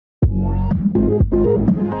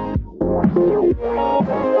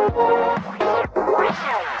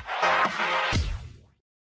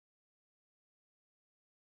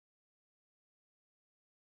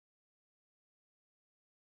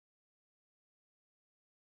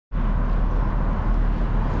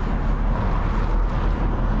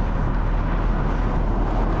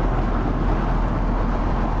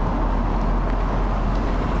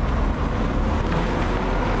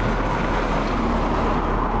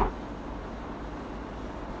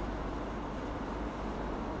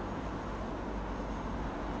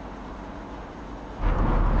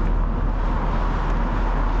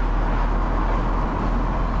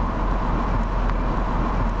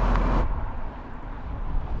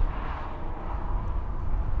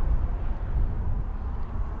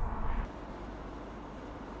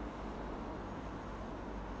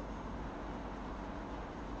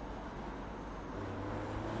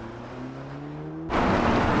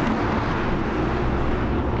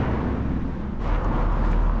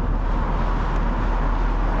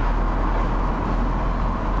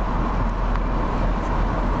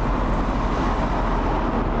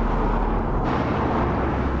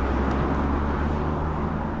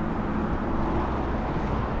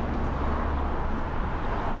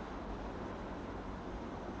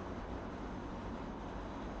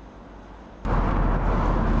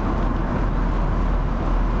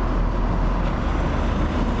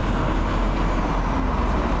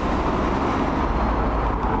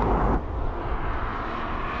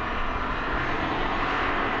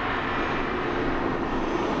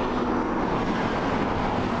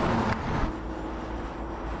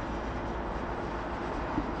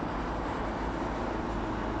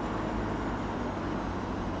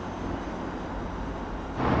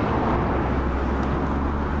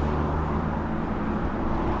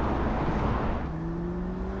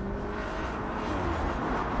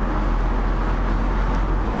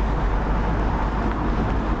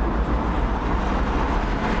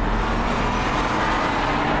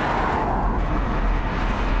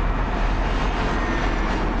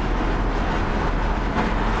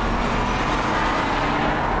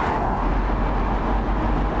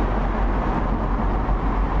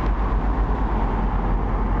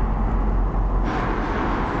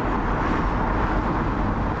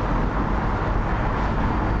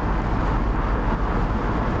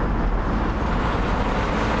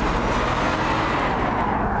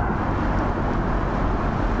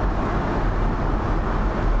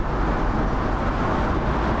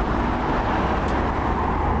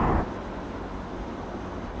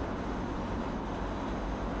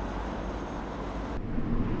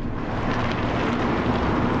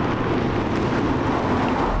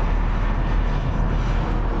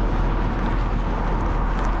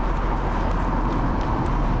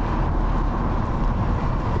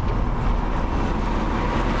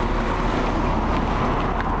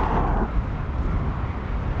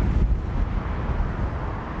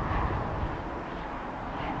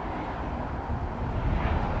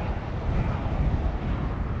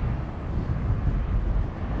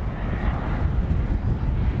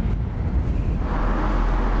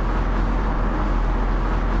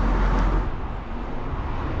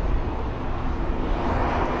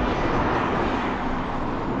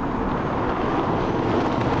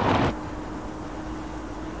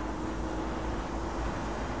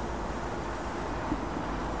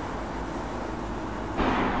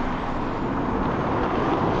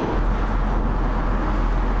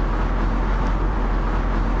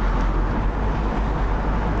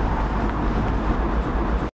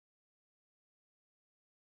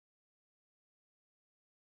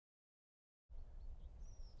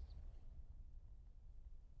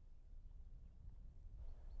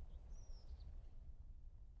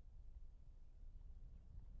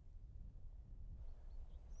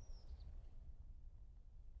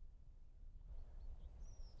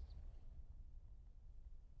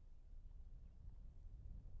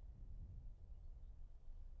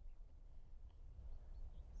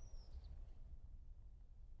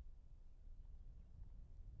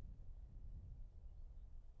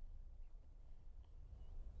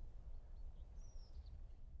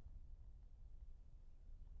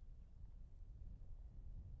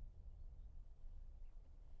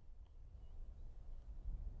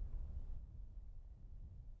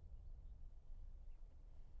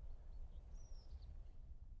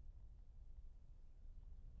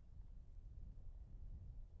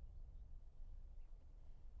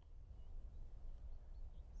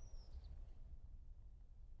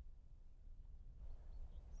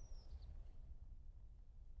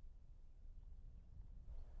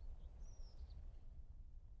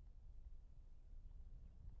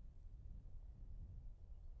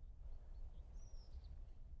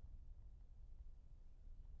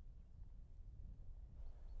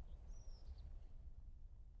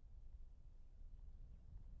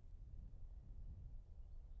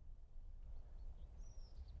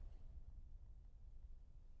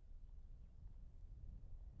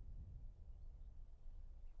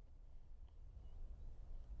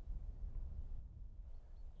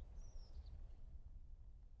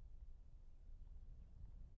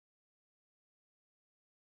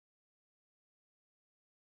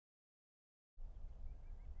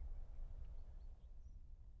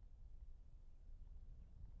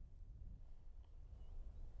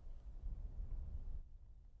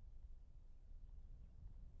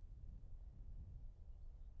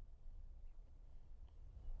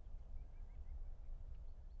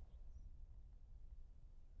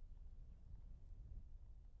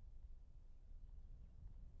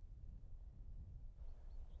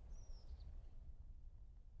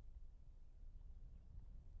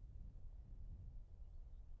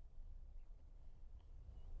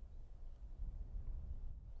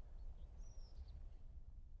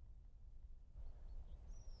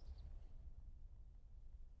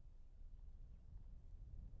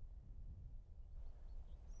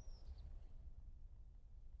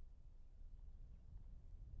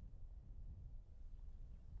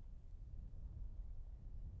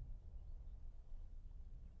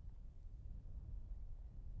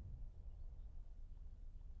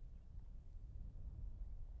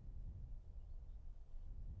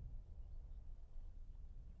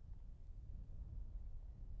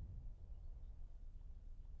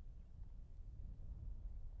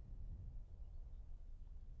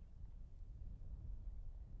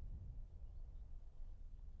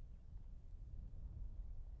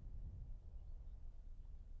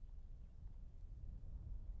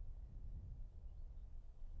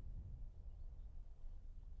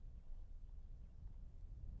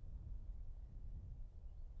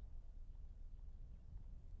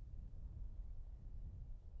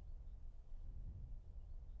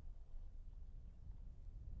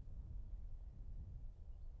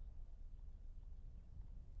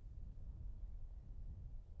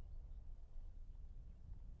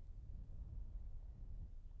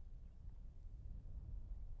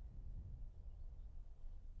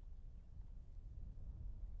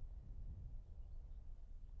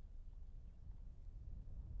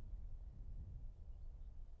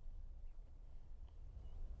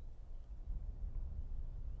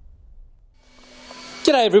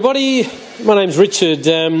G'day everybody, my name's Richard.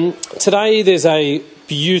 Today there's a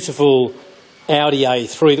beautiful Audi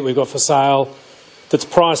A3 that we've got for sale that's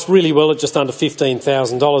priced really well at just under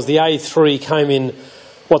 $15,000. The A3 came in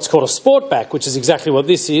what's called a Sportback, which is exactly what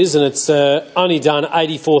this is, and it's only done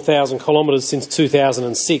 84,000 kilometres since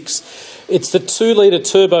 2006. It's the 2-litre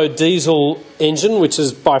turbo diesel engine, which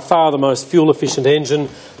is by far the most fuel-efficient engine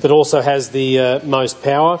that also has the most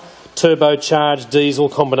power. Turbocharged diesel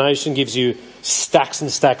combination gives you stacks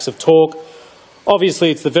and stacks of torque.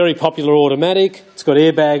 Obviously it's the very popular automatic. It's got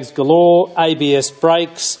airbags galore, ABS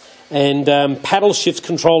brakes and paddle shift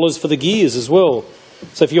controllers for the gears as well.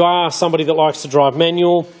 So if you are somebody that likes to drive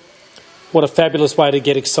manual, what a fabulous way to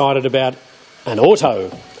get excited about an auto.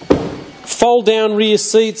 Fold down rear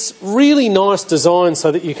seats, really nice design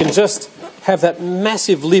so that you can just have that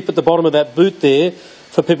massive lip at the bottom of that boot there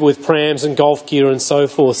for people with prams and golf gear and so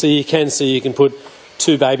forth. So you can see you can put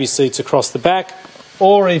 2 baby seats across the back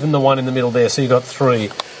or even the one in the middle there, so you've got 3.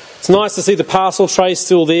 It's nice to see the parcel tray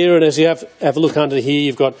still there, and as you have a look under here,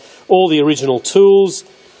 you've got all the original tools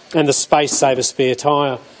and the Space Saver spare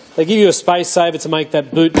tyre. They give you a Space Saver to make that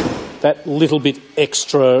boot that little bit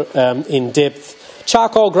extra in depth.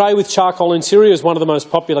 Charcoal grey with charcoal interior is one of the most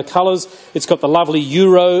popular colours. It's got the lovely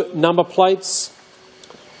Euro number plates,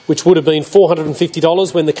 which would have been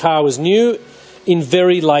 $450 when the car was new in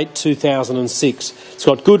very late 2006. It's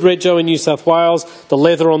got good rego in New South Wales. The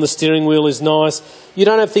leather on the steering wheel is nice. You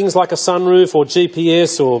don't have things like a sunroof or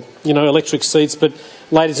GPS or, electric seats, but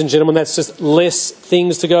ladies and gentlemen, that's just less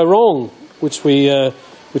things to go wrong, which we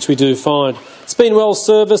do find. It's been well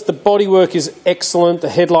serviced. The bodywork is excellent. The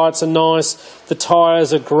headlights are nice. The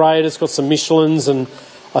tyres are great. It's got some Michelins, and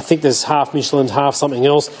I think there's half Michelin, half something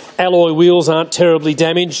else. Alloy wheels aren't terribly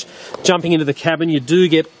damaged. Jumping into the cabin, you do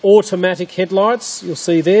get automatic headlights. You'll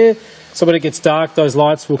see there. So when it gets dark, those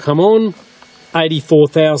lights will come on.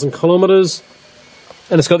 84,000 kilometres.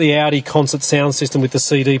 And it's got the Audi concert sound system with the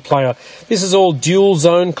CD player. This is all dual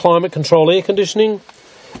zone climate control air conditioning.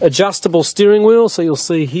 Adjustable steering wheel. So you'll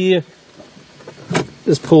see here.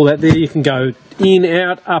 Just pull that there. You can go in,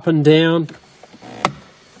 out, up and down.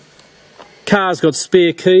 Car's got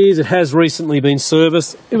spare keys. It has recently been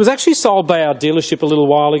serviced. It was actually sold by our dealership a little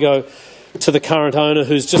while ago to the current owner,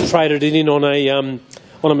 who's just traded it in on a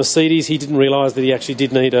Mercedes. He didn't realise that he actually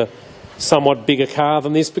did need a somewhat bigger car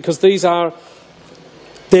than this, because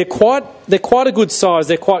they're quite a good size.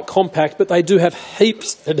 They're quite compact, but they do have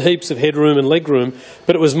heaps and heaps of headroom and legroom.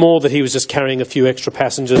 But it was more that he was just carrying a few extra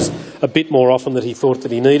passengers a bit more often than he thought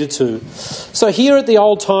that he needed to. So here at the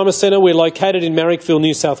Old Timer Centre, we're located in Marrickville,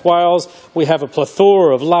 New South Wales. We have a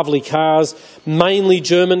plethora of lovely cars, mainly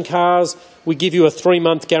German cars. We give you a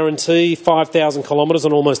 3-month guarantee, 5,000 kilometres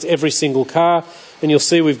on almost every single car. And you'll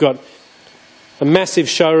see we've got a massive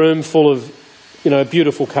showroom full of,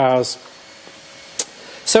 beautiful cars.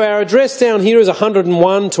 So our address down here is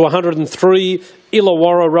 101 to 103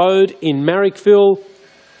 Illawarra Road in Marrickville.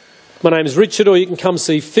 My name is Richard, or you can come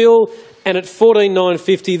see Phil. And at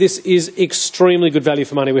 $14,950, this is extremely good value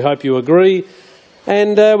for money. We hope you agree.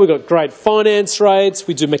 And we've got great finance rates.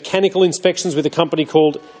 We do mechanical inspections with a company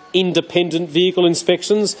called Independent Vehicle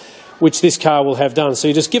Inspections, which this car will have done. So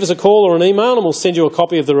you just give us a call or an email and we'll send you a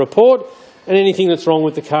copy of the report and anything that's wrong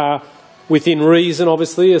with the car within reason,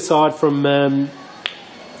 obviously, aside from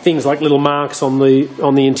things like little marks on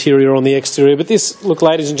the interior, on the exterior. But this, look,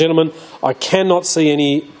 ladies and gentlemen, I cannot see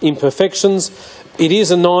any imperfections. It is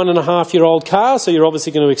a 9.5-year-old car, so you're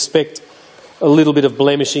obviously going to expect a little bit of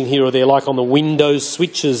blemishing here or there, like on the window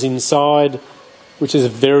switches inside, which is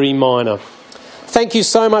very minor. Thank you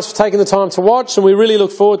so much for taking the time to watch, and we really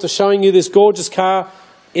look forward to showing you this gorgeous car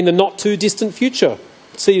in the not too distant future.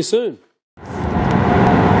 See you soon.